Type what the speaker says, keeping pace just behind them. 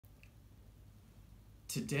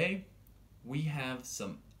Today, we have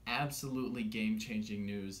some absolutely game-changing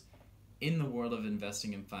news in the world of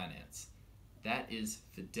investing and finance. That is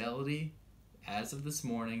Fidelity, as of this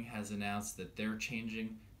morning, has announced that they're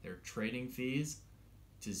changing their trading fees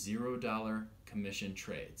to $0 commission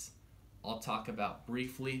trades. I'll talk about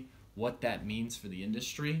briefly what that means for the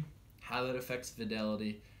industry, how that affects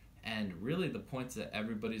Fidelity, and really the points that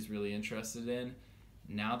everybody's really interested in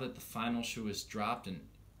now that the final shoe is dropped and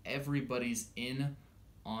everybody's in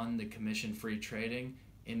on the commission-free trading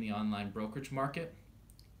in the online brokerage market.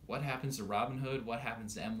 What happens to Robinhood? What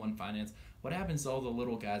happens to M1 Finance? What happens to all the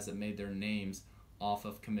little guys that made their names off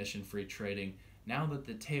of commission-free trading now that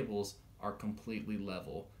the tables are completely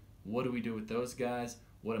level? What do we do with those guys?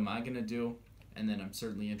 What am I going to do? And then I'm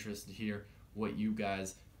certainly interested to hear what you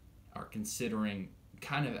guys are considering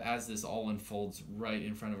kind of as this all unfolds right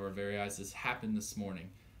in front of our very eyes. This happened this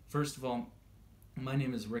morning. First of all, my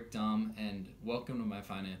name is Rick Dom and welcome to my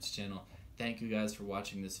finance channel. Thank you guys for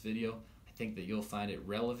watching this video. I think that you'll find it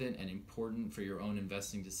relevant and important for your own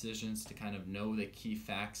investing decisions to kind of know the key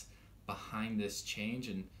facts behind this change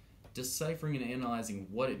and deciphering and analyzing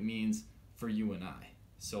what it means for you and I.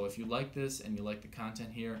 So if you like this and you like the content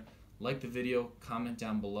here, like the video, comment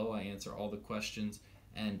down below. I answer all the questions,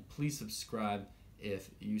 and please subscribe if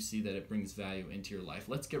you see that it brings value into your life.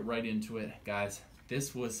 Let's get right into it, guys.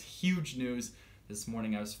 This was huge news this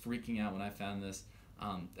morning. I was freaking out when I found this.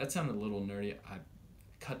 That sounded a little nerdy. I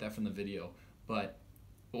cut that from the video. But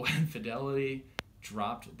when Fidelity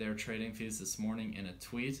dropped their trading fees this morning in a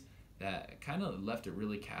tweet that kind of left it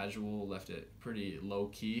really casual, left it pretty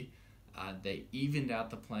low-key, they evened out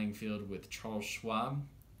the playing field with Charles Schwab,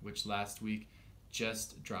 which last week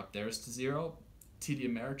just dropped theirs to zero,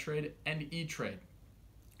 TD Ameritrade, and E-Trade,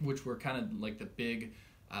 which were kind of like the big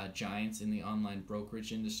giants in the online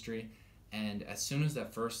brokerage industry. And as soon as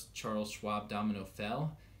that first Charles Schwab domino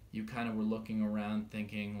fell, you kind of were looking around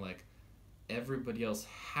thinking like, everybody else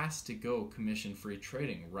has to go commission-free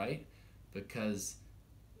trading, right? Because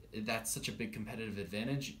that's such a big competitive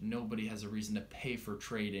advantage. Nobody has a reason to pay for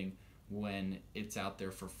trading when it's out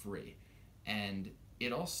there for free. And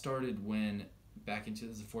it all started when back in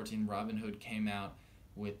 2014 Robinhood came out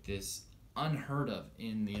with this unheard of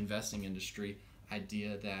in the investing industry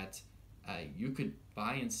idea that you could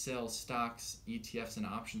buy and sell stocks, ETFs, and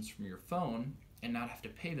options from your phone and not have to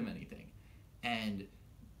pay them anything. And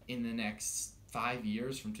in the next 5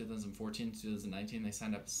 years, from 2014 to 2019, they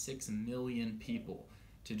signed up 6 million people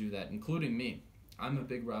to do that, including me. I'm a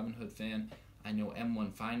big Robinhood fan. I know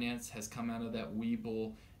M1 Finance has come out of that.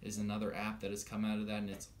 WeBull is another app that has come out of that, and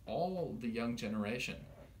it's all the young generation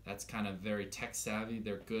that's kind of very tech savvy.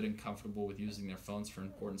 They're good and comfortable with using their phones for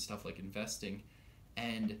important stuff like investing.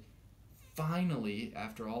 And finally,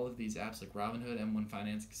 after all of these apps like Robinhood, M1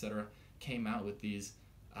 Finance, etc., came out with these,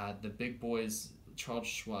 the big boys, Charles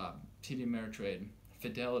Schwab, TD Ameritrade,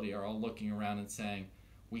 Fidelity, are all looking around and saying,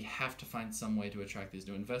 we have to find some way to attract these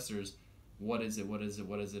new investors. What is it? What is it?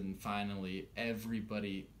 What is it? And finally,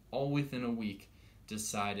 everybody, all within a week,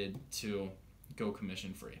 decided to go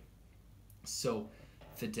commission free. So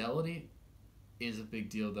Fidelity is a big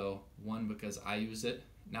deal, though. One, because I use it.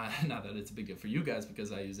 Not that it's a big deal for you guys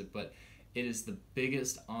because I use it, but it is the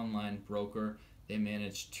biggest online broker. They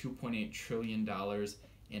manage $2.8 trillion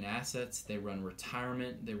in assets. They run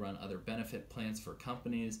retirement. They run other benefit plans for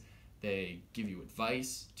companies. They give you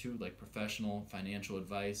advice too, like professional financial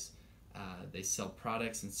advice. They sell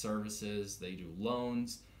products and services. They do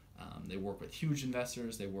loans. They work with huge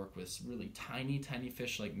investors. They work with really tiny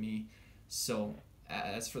fish like me. So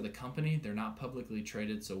as for the company, they're not publicly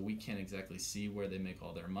traded, so we can't exactly see where they make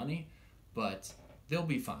all their money, but they'll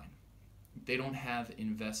be fine. They don't have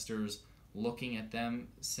investors looking at them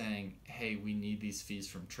saying, hey, we need these fees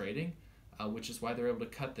from trading, which is why they're able to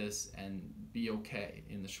cut this and be okay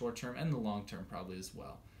in the short term and the long term probably as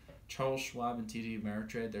well. Charles Schwab and TD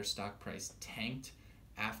Ameritrade, their stock price tanked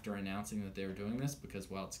after announcing that they were doing this because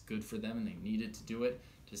while it's good for them and they needed to do it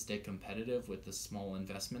to stay competitive with the small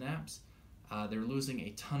investment apps, they're losing a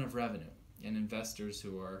ton of revenue. And investors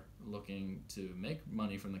who are looking to make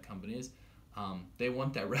money from the companies, they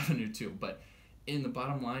want that revenue too. But in the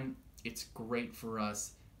bottom line, it's great for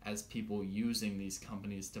us as people using these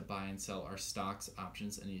companies to buy and sell our stocks,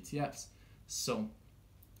 options, and ETFs. So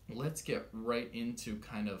let's get right into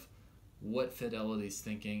kind of what Fidelity's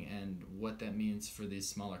thinking and what that means for these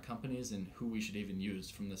smaller companies and who we should even use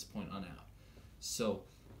from this point on out. So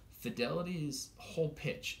Fidelity's whole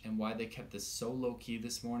pitch and why they kept this so low-key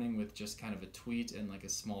this morning with just kind of a tweet and like a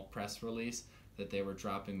small press release that they were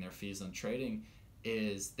dropping their fees on trading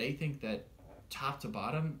is they think that top to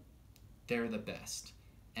bottom, they're the best.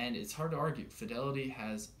 And it's hard to argue. Fidelity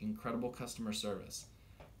has incredible customer service.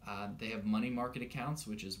 They have money market accounts,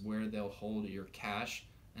 which is where they'll hold your cash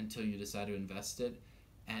until you decide to invest it.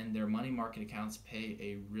 And their money market accounts pay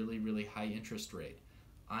a really, really high interest rate.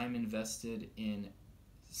 I'm invested in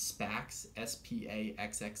SPAX,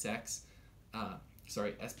 SPAXXX,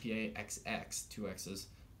 SPAXX, two X's,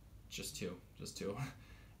 just two.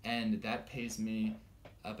 And that pays me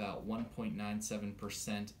about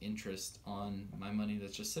 1.97% interest on my money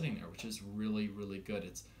that's just sitting there, which is really, really good.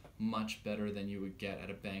 It's much better than you would get at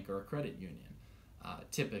a bank or a credit union,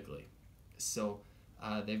 typically. So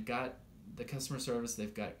they've got the customer service,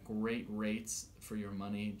 they've got great rates for your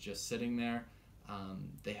money just sitting there.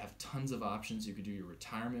 They have tons of options. You could do your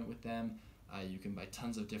retirement with them. You can buy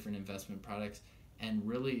tons of different investment products. And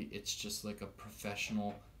really, it's just like a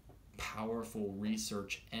professional, powerful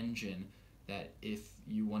research engine that if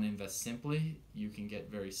you want to invest simply, you can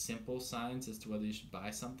get very simple signs as to whether you should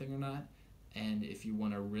buy something or not. And if you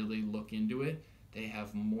want to really look into it, they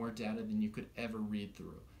have more data than you could ever read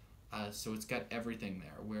through. So it's got everything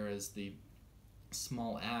there, whereas the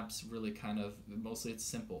small apps really mostly it's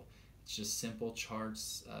simple. It's just simple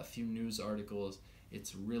charts, a few news articles.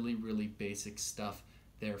 It's really, really basic stuff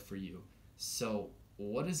there for you. So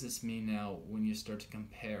what does this mean now when you start to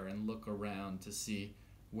compare and look around to see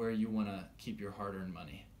where you want to keep your hard-earned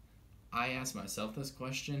money? I asked myself this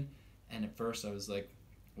question, and at first I was like,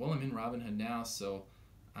 well, I'm in Robinhood now, so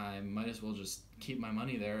I might as well just keep my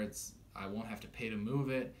money there. I won't have to pay to move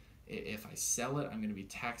it. If I sell it, I'm going to be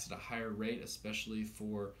taxed at a higher rate, especially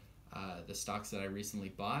for the stocks that I recently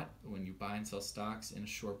bought. When you buy and sell stocks in a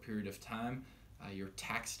short period of time, you're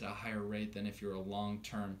taxed at a higher rate than if you're a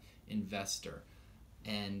long-term investor.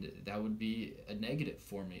 And that would be a negative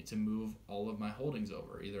for me to move all of my holdings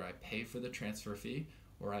over. Either I pay for the transfer fee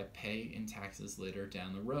or I pay in taxes later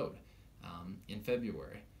down the road in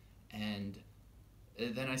February. And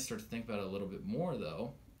then I start to think about it a little bit more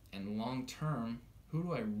though, and long-term, who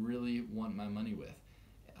do I really want my money with?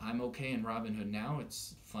 I'm okay in Robinhood now.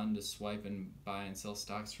 It's fun to swipe and buy and sell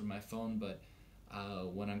stocks from my phone, but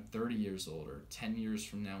when I'm 30 years old or 10 years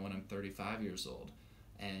from now when I'm 35 years old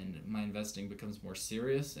and my investing becomes more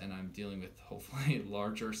serious and I'm dealing with hopefully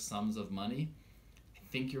larger sums of money, I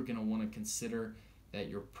think you're going to want to consider that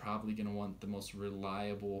you're probably going to want the most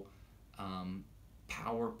reliable,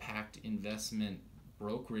 power-packed investment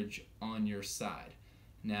brokerage on your side.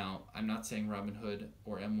 Now, I'm not saying Robinhood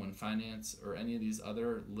or M1 Finance or any of these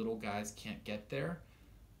other little guys can't get there,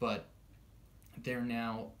 but they're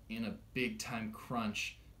now in a big-time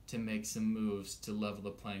crunch to make some moves to level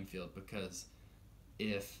the playing field, because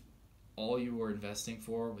if all you were investing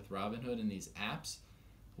for with Robinhood and these apps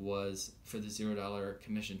was for the $0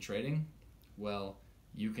 commission trading, well,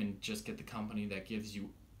 you can just get the company that gives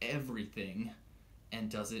you everything and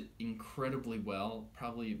does it incredibly well,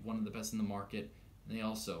 probably one of the best in the market. And they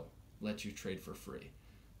also let you trade for free.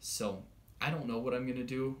 So I don't know what I'm going to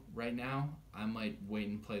do right now. I might wait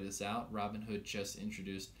and play this out. Robinhood just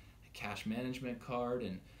introduced a cash management card,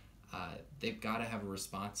 and they've got to have a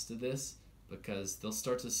response to this because they'll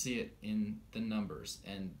start to see it in the numbers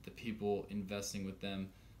and the people investing with them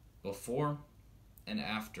before and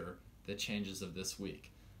after the changes of this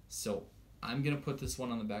week. So I'm going to put this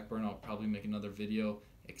one on the back burner. I'll probably make another video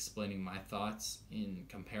explaining my thoughts in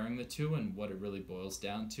comparing the two and what it really boils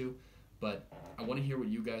down to. But I want to hear what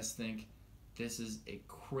you guys think. This is a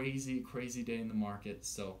crazy, crazy day in the market.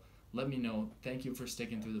 So let me know. Thank you for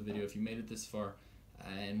sticking through the video. If you made it this far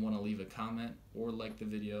and want to leave a comment or like the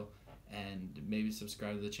video, and maybe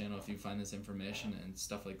subscribe to the channel if you find this information and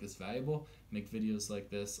stuff like this valuable. Make videos like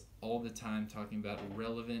this all the time talking about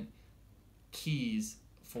relevant keys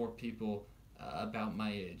for people about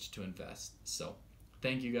my age to invest. So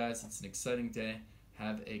thank you guys. It's an exciting day.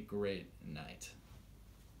 Have a great night.